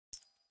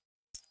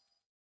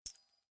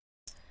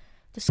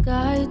The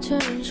sky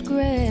turns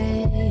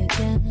gray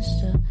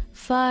against a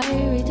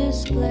fiery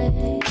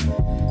display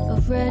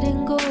of red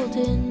and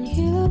golden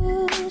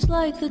hues,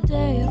 like the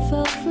day I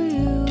fell for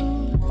you.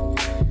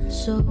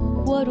 So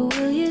what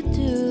will you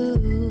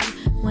do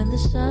when the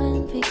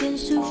sun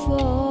begins to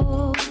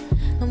fall?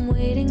 I'm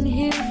waiting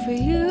here for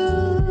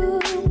you.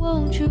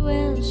 Won't you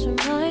answer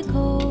my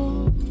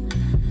call?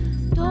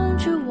 Don't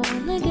you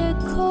wanna get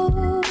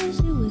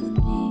cozy with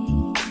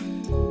me?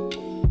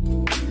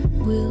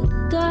 We'll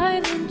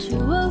dive into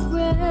a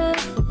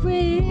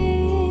reverie.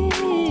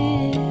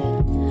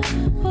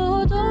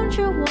 Oh, don't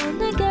you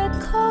wanna get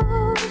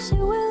cozy?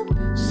 We'll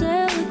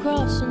sail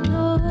across an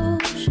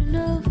ocean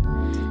of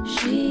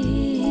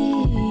sheets.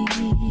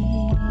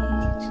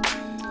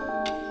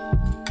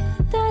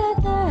 Da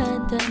da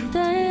da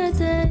da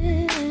da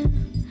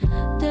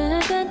da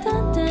da da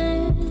da.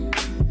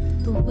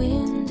 The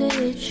wind,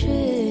 it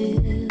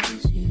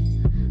chills you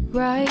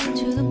right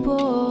to the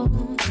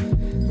bone,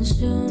 and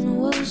soon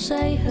we'll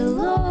say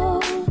hello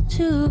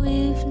to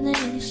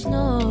evening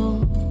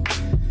snow.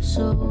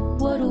 So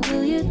what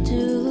will you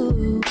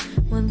do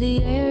when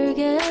the air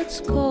gets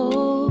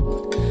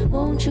cold?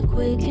 Won't you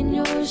quicken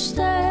your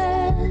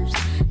steps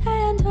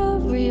and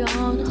hurry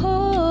on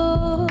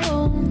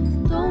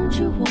home? Don't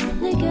you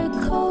wanna get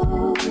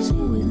cozy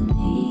with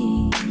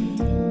me?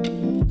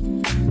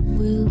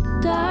 We'll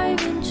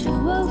dive into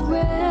a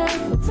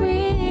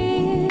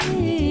reverie.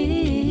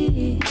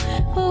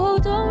 Oh,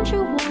 don't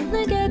you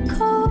wanna get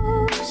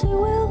cozy?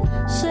 We'll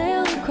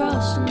sail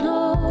across an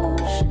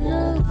ocean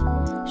of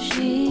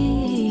sheets.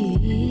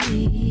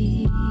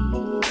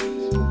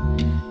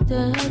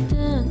 Da da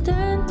da da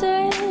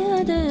da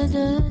da da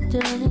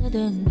da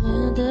da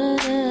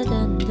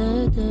da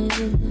da.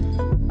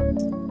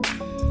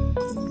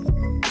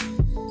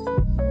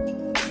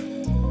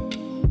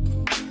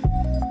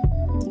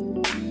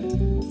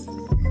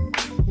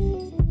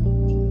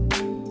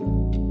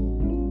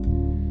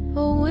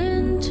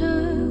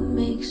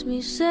 Makes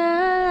me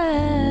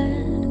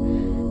sad,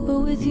 but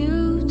with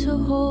you to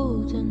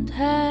hold and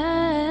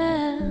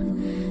have,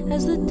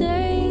 as the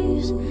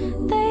days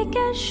they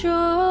get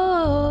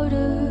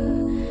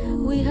shorter,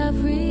 we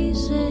have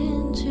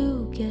reason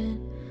to get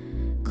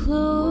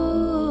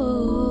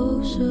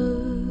closer.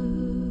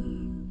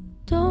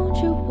 Don't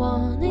you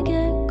wanna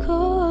get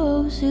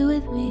cozy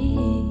with me?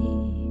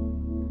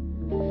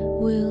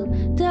 We'll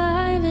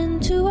dive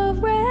into a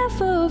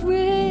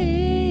reverie,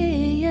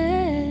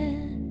 yeah.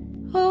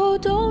 Oh,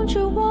 don't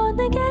you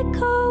wanna get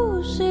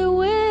cozy?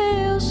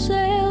 We'll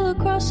sail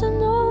across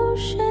an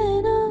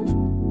ocean of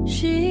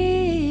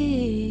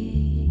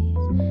sheets.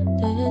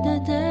 Da da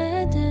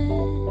da da.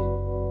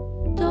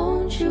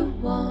 Don't you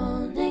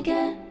wanna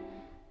get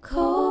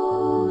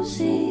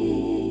cozy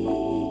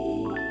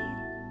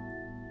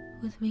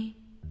with me?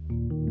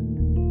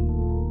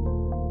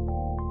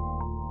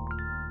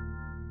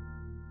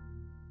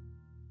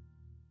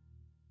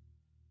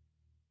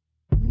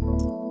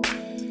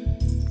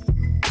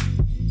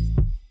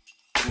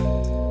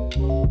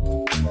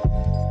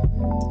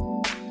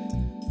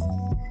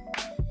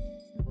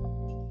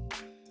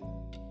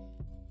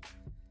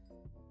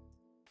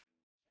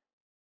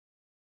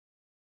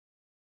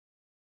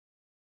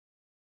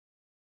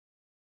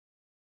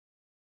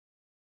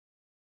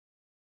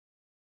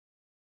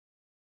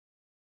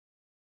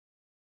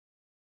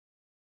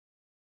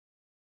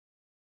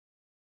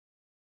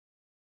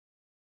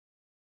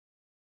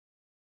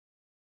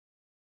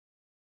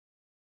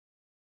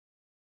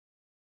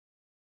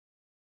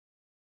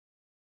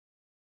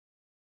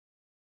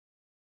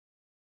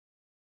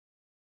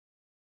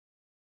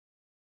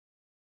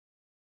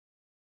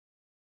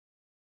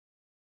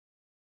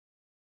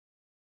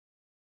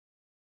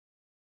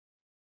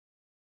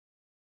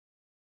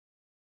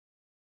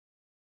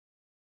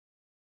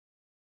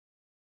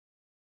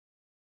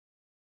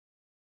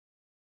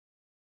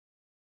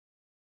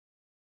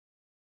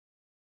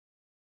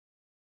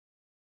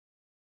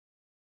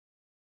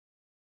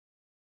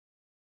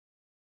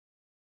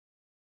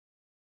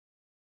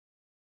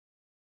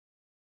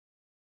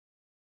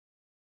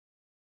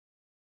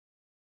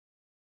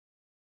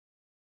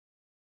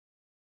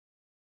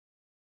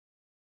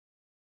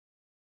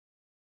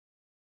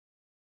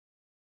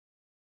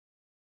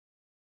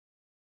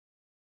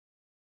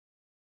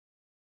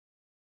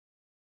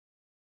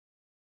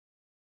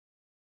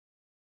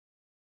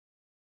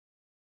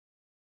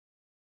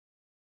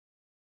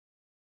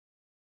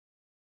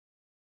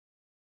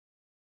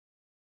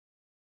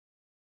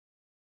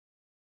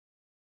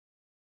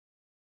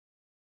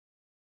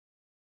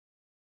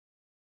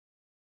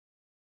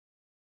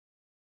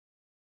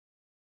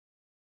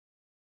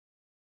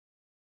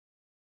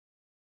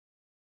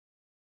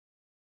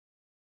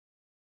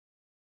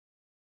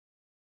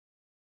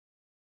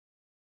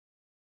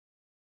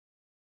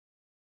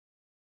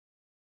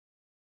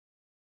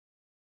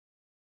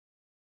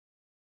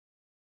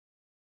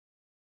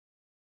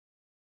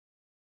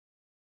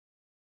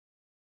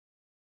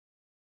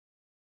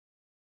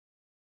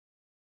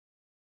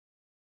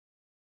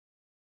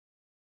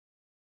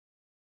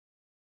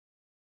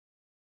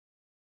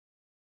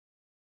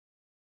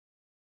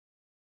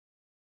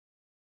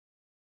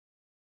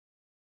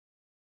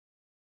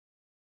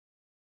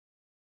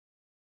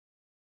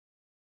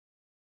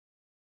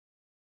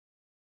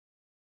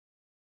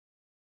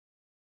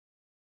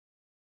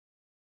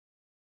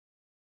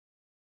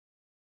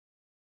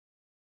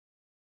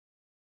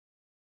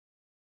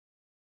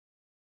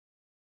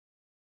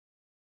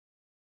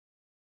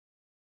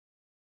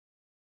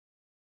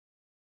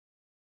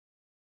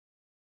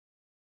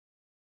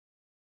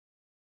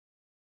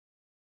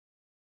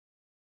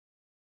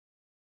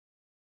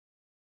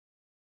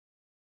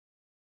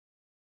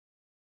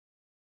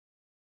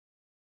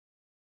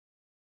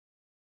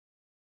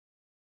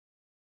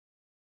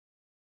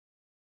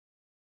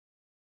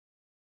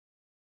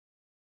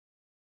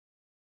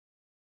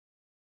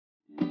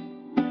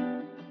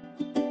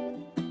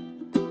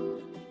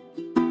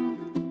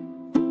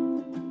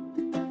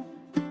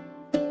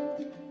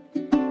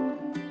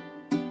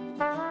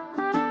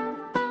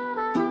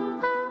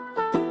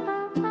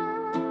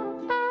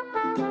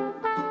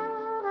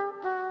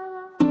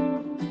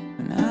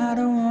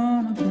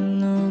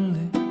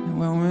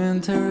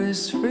 winter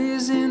is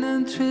freezing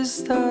and trees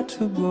start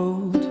to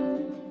bolt,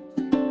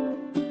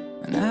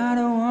 and I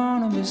don't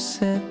wanna be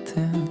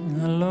sitting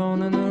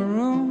alone in a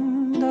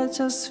room that's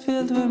just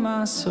filled with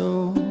my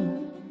soul.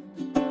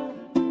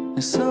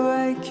 And so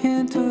I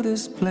came to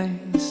this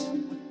place,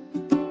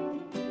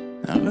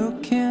 I'm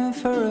looking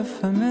for a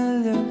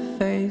familiar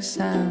face,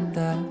 and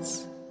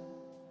that's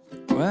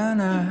when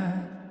I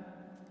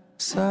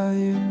saw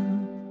you.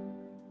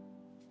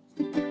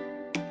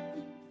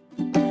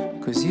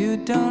 'Cause you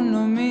don't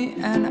know me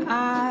and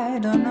I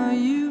don't know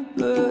you,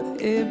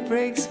 but it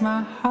breaks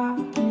my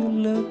heart. You're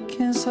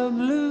looking so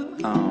blue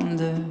on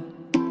the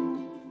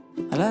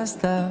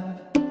last of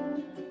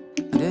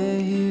the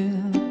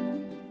year.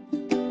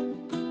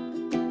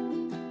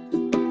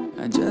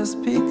 I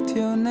just picked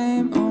your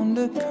name on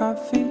the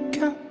coffee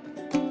cup,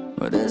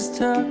 but a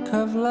stroke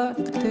of luck,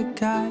 the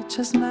guy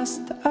just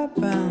messed up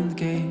and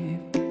gave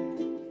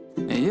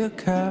your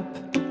cup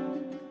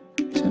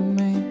to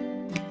me.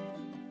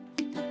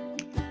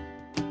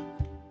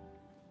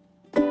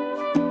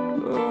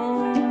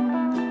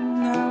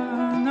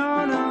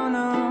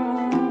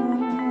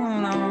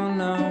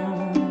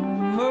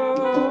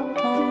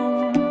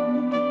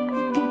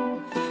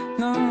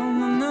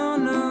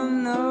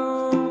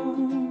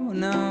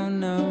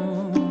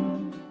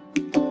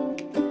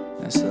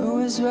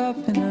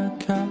 Swapping our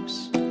cups,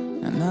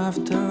 and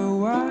after a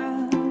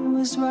while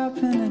we're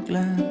swapping a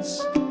glance.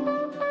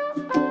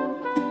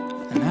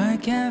 And I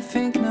can't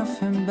think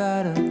nothing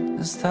better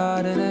than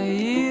starting a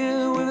year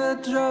with a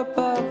drop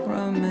of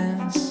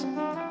romance.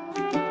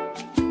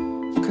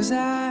 'Cause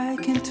I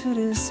came to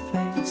this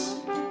place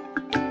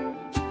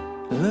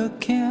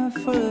looking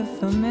for a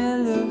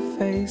familiar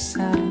face,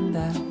 and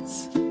that's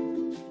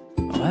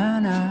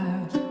when I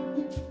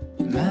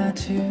met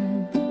you.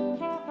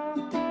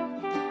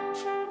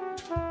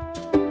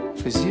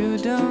 'Cause you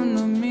don't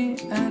know me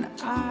and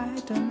I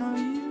don't know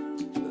you.